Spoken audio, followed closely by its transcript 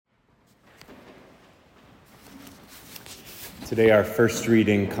Today our first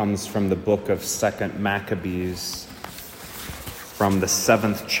reading comes from the book of 2 Maccabees, from the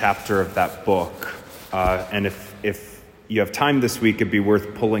 7th chapter of that book. And if you have time this week, it'd be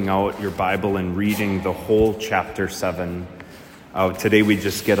worth pulling out your Bible and reading the whole chapter 7. Today we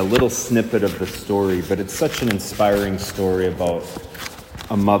just get a little snippet of the story, but it's such an inspiring story about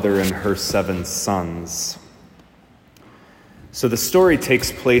a mother and her 7 sons. So the story takes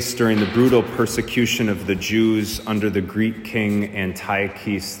place during the brutal persecution of the Jews under the Greek king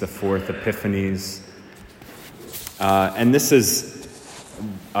Antiochus IV Epiphanes. And this is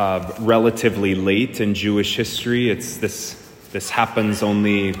relatively late in Jewish history. This happens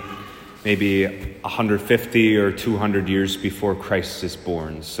only maybe 150 or 200 years before Christ is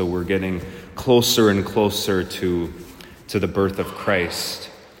born. So we're getting closer and closer to the birth of Christ.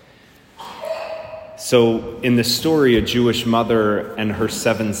 So in the story, a Jewish mother and her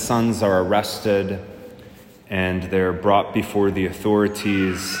 7 sons are arrested, and they're brought before the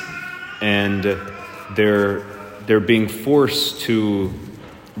authorities, and they're being forced to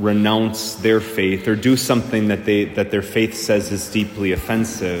renounce their faith or do something that their faith says is deeply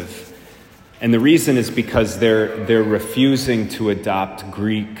offensive. And the reason is because they're refusing to adopt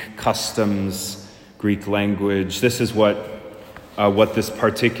Greek customs, Greek language. This is what this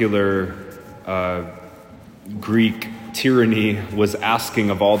particular Greek tyranny was asking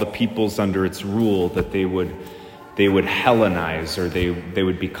of all the peoples under its rule, that they would Hellenize, or they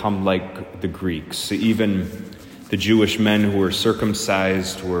would become like the Greeks. So even the Jewish men who were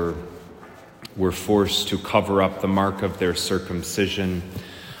circumcised were forced to cover up the mark of their circumcision.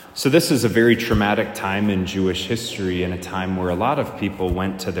 So this is a very traumatic time in Jewish history, and a time where a lot of people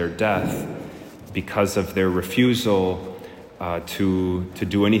went to their death because of their refusal to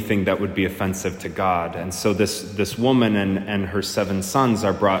do anything that would be offensive to God. And so this woman and her 7 sons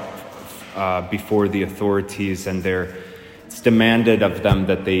are brought before the authorities, and it's demanded of them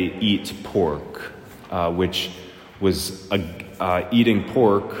that they eat pork, which was eating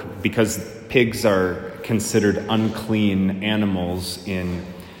pork because pigs are considered unclean animals in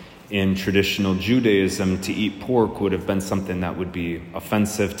traditional Judaism. To eat pork would have been something that would be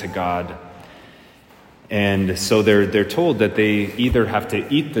offensive to God. And so they're told that they either have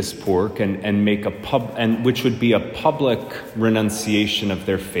to eat this pork and make which would be a public renunciation of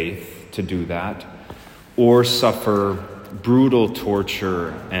their faith to do that, or suffer brutal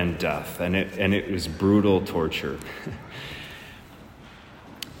torture and death. And it was brutal torture.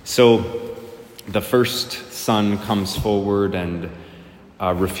 So the first son comes forward and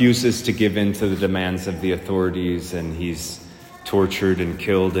refuses to give in to the demands of the authorities, and he's tortured and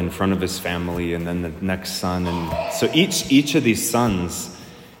killed in front of his family. And then the next son, and so each of these sons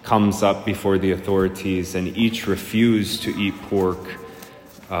comes up before the authorities, and each refuse to eat pork.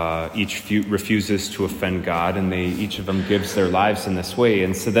 Each refuses to offend God, and each of them gives their lives in this way.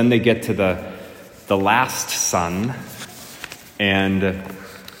 And so then they get to the last son, and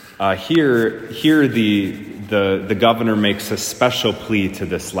here the governor makes a special plea to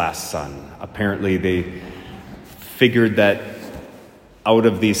this last son. Apparently they figured that out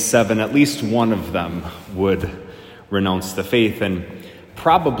of these 7, at least one of them would renounce the faith. And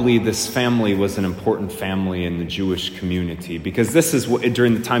probably this family was an important family in the Jewish community, because this is what,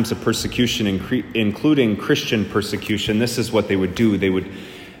 during the times of persecution, including Christian persecution, this is what they would do.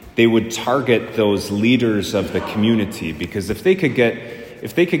 They would target those leaders of the community, because if they could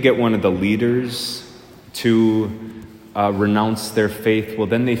get one of the leaders to renounce their faith, well,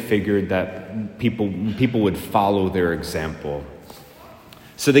 then they figured that people would follow their example.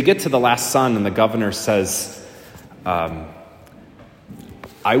 So they get to the last son, and the governor says, I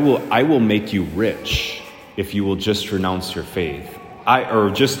will make you rich if you will just renounce your faith,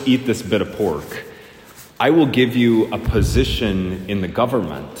 or just eat this bit of pork. I will give you a position in the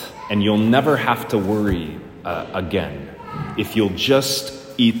government, and you'll never have to worry again if you'll just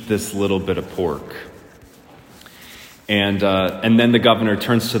eat this little bit of pork. And then the governor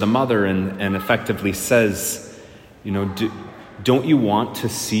turns to the mother and effectively says, don't you want to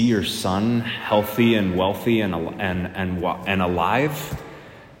see your son healthy and wealthy and alive?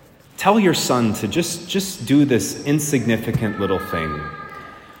 Tell your son to just do this insignificant little thing.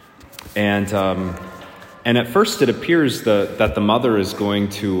 And at first it appears that the mother is going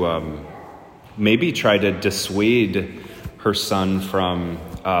to maybe try to dissuade her son from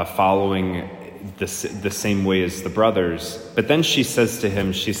following the same way as the brothers. But then she says to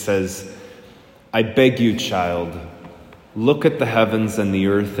him, I beg you, child, look at the heavens and the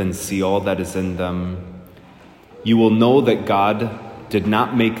earth and see all that is in them. You will know that God did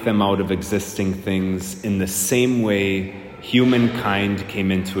not make them out of existing things in the same way humankind came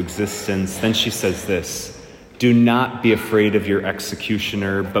into existence. Then she says this, Do not be afraid of your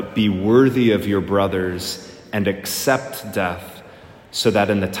executioner, but be worthy of your brothers and accept death, so that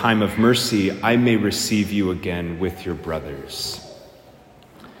in the time of mercy I may receive you again with your brothers."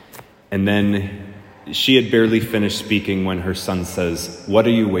 And then she had barely finished speaking when her son says, "What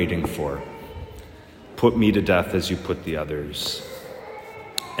are you waiting for? Put me to death as you put the others."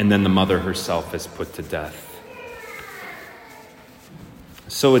 And then the mother herself is put to death.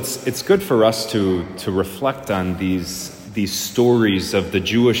 So it's good for us to reflect on these stories of the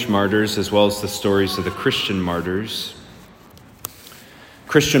Jewish martyrs as well as the stories of the Christian martyrs.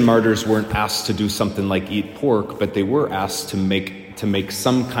 Christian martyrs weren't asked to do something like eat pork, but they were asked to make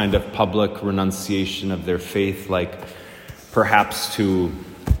some kind of public renunciation of their faith, like perhaps to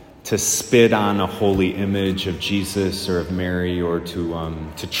spit on a holy image of Jesus or of Mary, or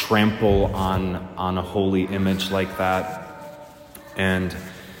to trample on a holy image like that. And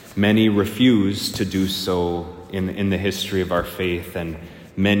many refuse to do so in the history of our faith, and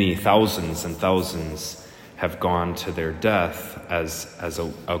many thousands and thousands have gone to their death as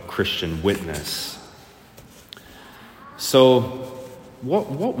a Christian witness. So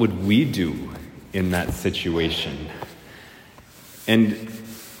what would we do in that situation?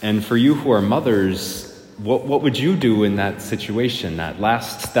 And for you who are mothers, what would you do in that situation? That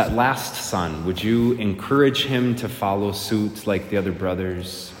last son, would you encourage him to follow suit like the other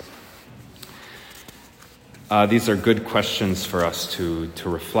brothers? These are good questions for us to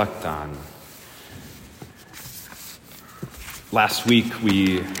reflect on. Last week,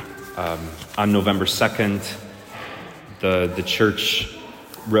 we on November 2nd, the church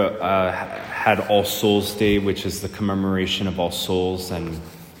had All Souls Day, which is the commemoration of All Souls, and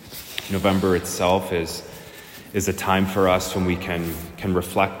November itself is a time for us when we can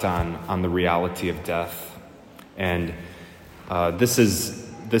reflect on the reality of death. And this is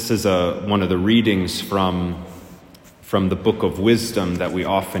one of the readings from the Book of Wisdom that we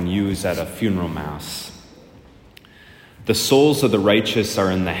often use at a funeral mass. "The souls of the righteous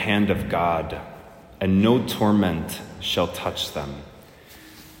are in the hand of God, and no torment shall touch them."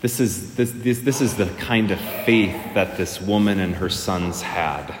 This is the kind of faith that this woman and her sons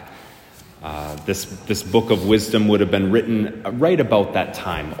had. This Book of Wisdom would have been written right about that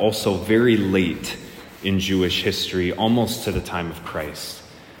time, also very late in Jewish history, almost to the time of Christ.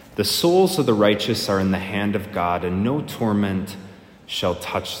 "The souls of the righteous are in the hand of God, and no torment shall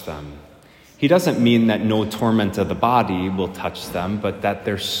touch them." He doesn't mean that no torment of the body will touch them, but that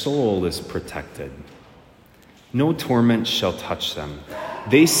their soul is protected. No torment shall touch them.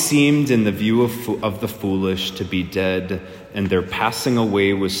 They seemed, in the view of the foolish, to be dead, and their passing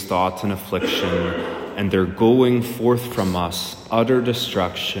away was thought an affliction, and their going forth from us utter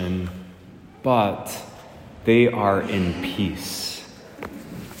destruction, but they are in peace.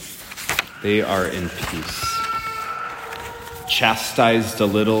 They are in peace. Chastised a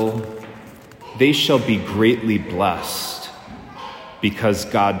little, they shall be greatly blessed, because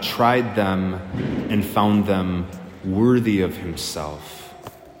God tried them and found them worthy of himself.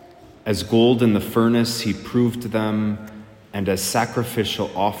 As gold in the furnace, he proved them, and as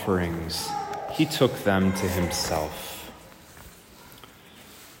sacrificial offerings, he took them to himself.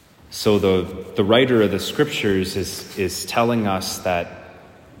 So the writer of the scriptures is telling us that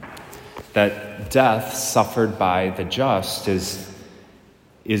death suffered by the just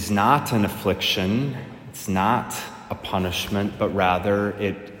is not an affliction, it's not a punishment, but rather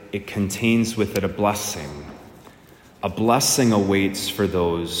it contains with it a blessing. A blessing awaits for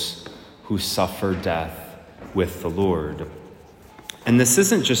those who suffer death with the Lord. And this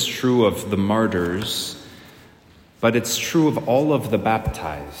isn't just true of the martyrs, but it's true of all of the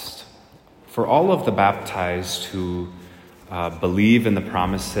baptized. For all of the baptized who believe in the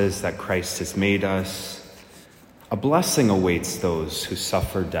promises that Christ has made us, a blessing awaits those who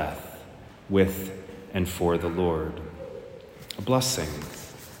suffer death with and for the Lord. A blessing.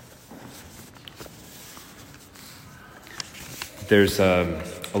 There's a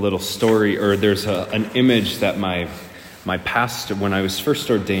little story, or there's an image that my pastor, when I was first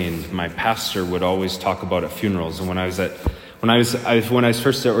ordained, my pastor would always talk about at funerals. And when I was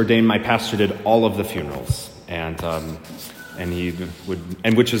first ordained, my pastor did all of the funerals, and he would,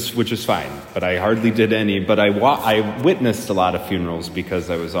 and which is fine. But I hardly did any. But I witnessed a lot of funerals because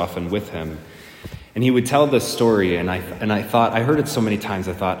I was often with him. And he would tell this story, and I thought, I heard it so many times,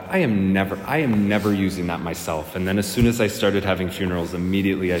 I thought, I am never using that myself. And then as soon as I started having funerals,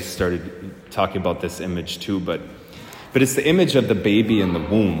 immediately I started talking about this image too. But it's the image of the baby in the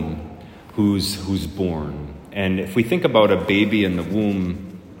womb who's born. And if we think about a baby in the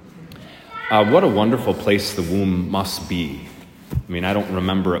womb, what a wonderful place the womb must be. I mean, I don't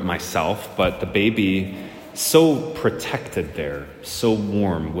remember it myself, but the baby so protected there, so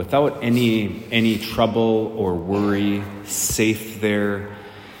warm, without any trouble or worry, safe there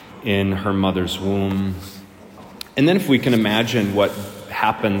in her mother's womb. And then if we can imagine what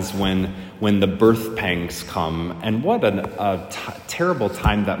happens when the birth pangs come, and what a terrible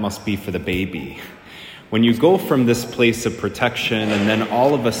time that must be for the baby. When you go from this place of protection, and then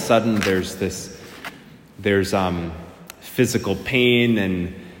all of a sudden there's physical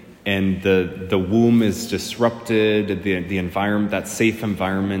pain, and the womb is disrupted, the environment, that safe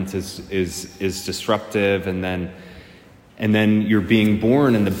environment is disruptive, and then you're being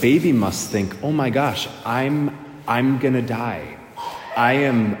born, and the baby must think, oh my gosh, I'm gonna die. I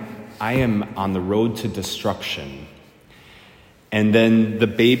am on the road to destruction. And then the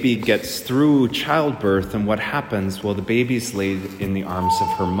baby gets through childbirth, and what happens? Well, the baby's laid in the arms of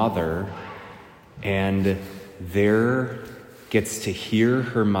her mother, and there gets to hear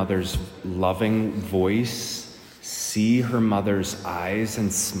her mother's loving voice, see her mother's eyes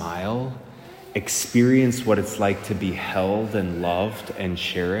and smile, experience what it's like to be held and loved and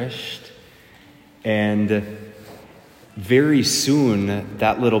cherished. And very soon,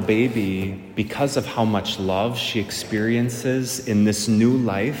 that little baby, because of how much love she experiences in this new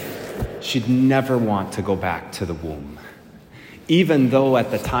life, she'd never want to go back to the womb. Even though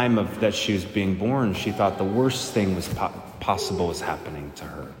at the time that she was being born, she thought the worst thing was possible was happening to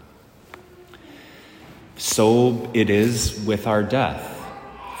her. So it is with our death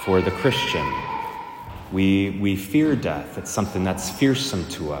for the Christian. We fear death. It's something that's fearsome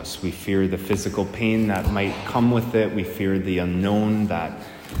to us. We fear the physical pain that might come with it. We fear the unknown, that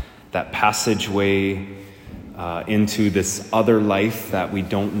passageway into this other life that we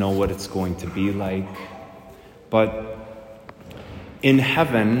don't know what it's going to be like. But in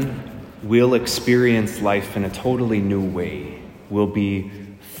heaven, we'll experience life in a totally new way. We'll be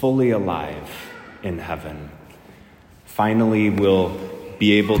fully alive in heaven. Finally, we'll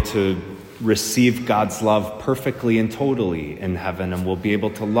be able to receive God's love perfectly and totally in heaven, and we'll be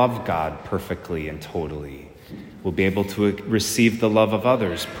able to love God perfectly and totally. We'll be able to receive the love of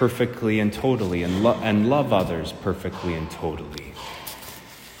others perfectly and totally, and love others perfectly and totally.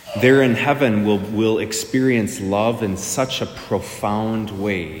 There in heaven, we'll experience love in such a profound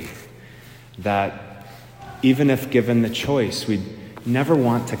way that even if given the choice, we'd never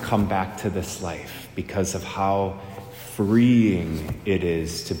want to come back to this life because of how freeing it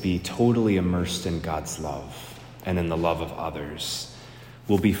is to be totally immersed in God's love and in the love of others.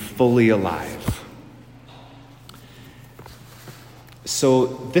 We'll be fully alive. So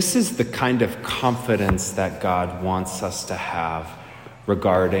this is the kind of confidence that God wants us to have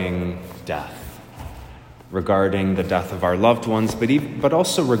regarding death, regarding the death of our loved ones, but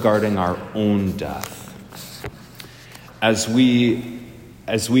also regarding our own death. As we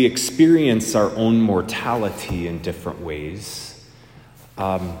experience our own mortality in different ways,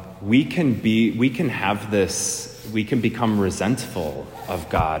 we can become resentful of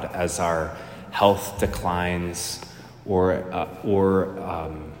God as our health declines, or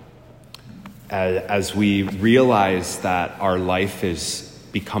as we realize that our life is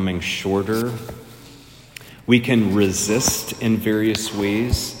becoming shorter. We can resist in various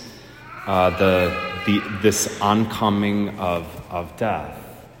ways this oncoming of death.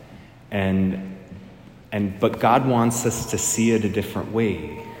 But God wants us to see it a different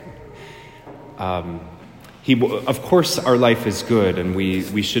way. Of course, our life is good, and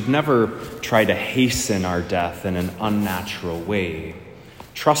we should never try to hasten our death in an unnatural way,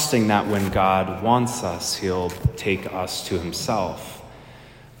 trusting that when God wants us, He'll take us to Himself.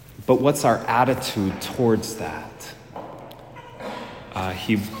 But what's our attitude towards that?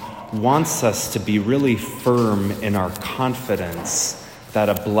 He wants us to be really firm in our confidence that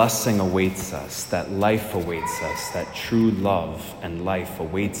a blessing awaits us, that life awaits us, that true love and life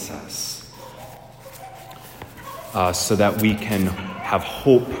awaits us, so that we can have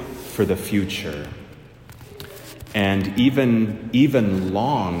hope for the future and even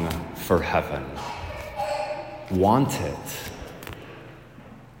long for heaven. Want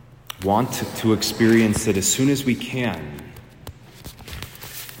to experience it as soon as we can.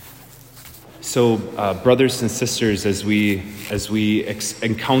 So, brothers and sisters, as we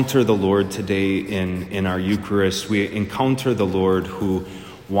encounter the Lord today in our Eucharist, we encounter the Lord who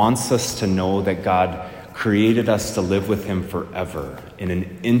wants us to know that God created us to live with Him forever in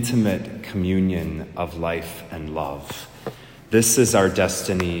an intimate communion of life and love. This is our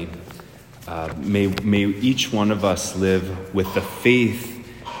destiny. May each one of us live with the faith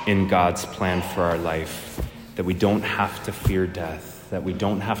in God's plan for our life, that we don't have to fear death, that we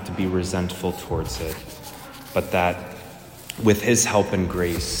don't have to be resentful towards it, but that with His help and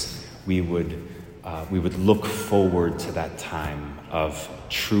grace, we would we would look forward to that time of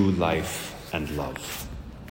true life and love.